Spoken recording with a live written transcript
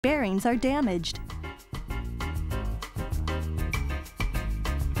bearings are damaged.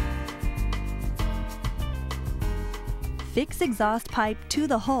 Fix exhaust pipe to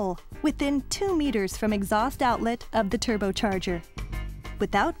the hole within 2 meters from exhaust outlet of the turbocharger.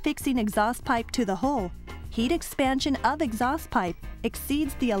 Without fixing exhaust pipe to the hole, heat expansion of exhaust pipe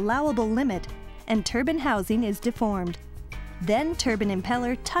exceeds the allowable limit and turbine housing is deformed. Then turbine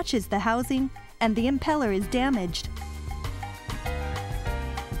impeller touches the housing and the impeller is damaged.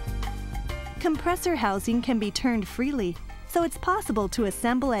 Compressor housing can be turned freely, so it's possible to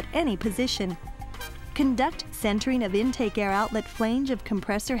assemble at any position. Conduct centering of intake air outlet flange of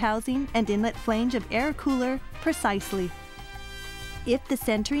compressor housing and inlet flange of air cooler precisely. If the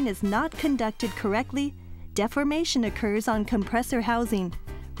centering is not conducted correctly, deformation occurs on compressor housing,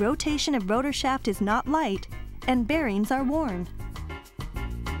 rotation of rotor shaft is not light, and bearings are worn.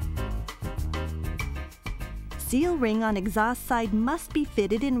 Seal ring on exhaust side must be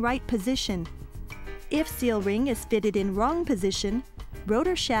fitted in right position. If seal ring is fitted in wrong position,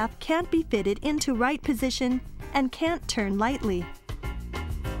 rotor shaft can't be fitted into right position and can't turn lightly.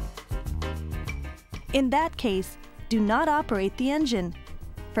 In that case, do not operate the engine.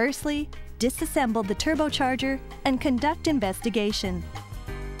 Firstly, disassemble the turbocharger and conduct investigation.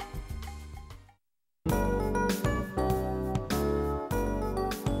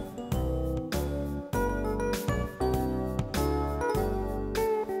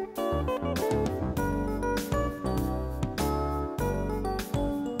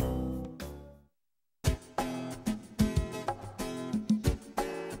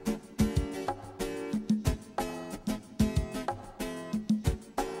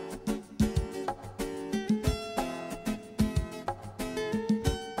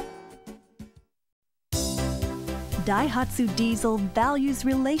 Daihatsu Diesel values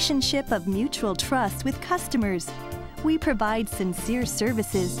relationship of mutual trust with customers. We provide sincere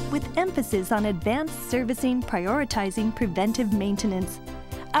services with emphasis on advanced servicing, prioritizing preventive maintenance.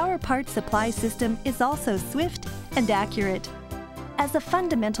 Our parts supply system is also swift and accurate. As a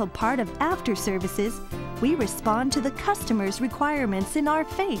fundamental part of after services, we respond to the customer's requirements in our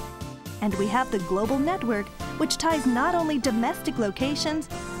faith. And we have the global network which ties not only domestic locations,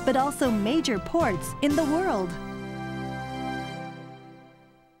 but also major ports in the world.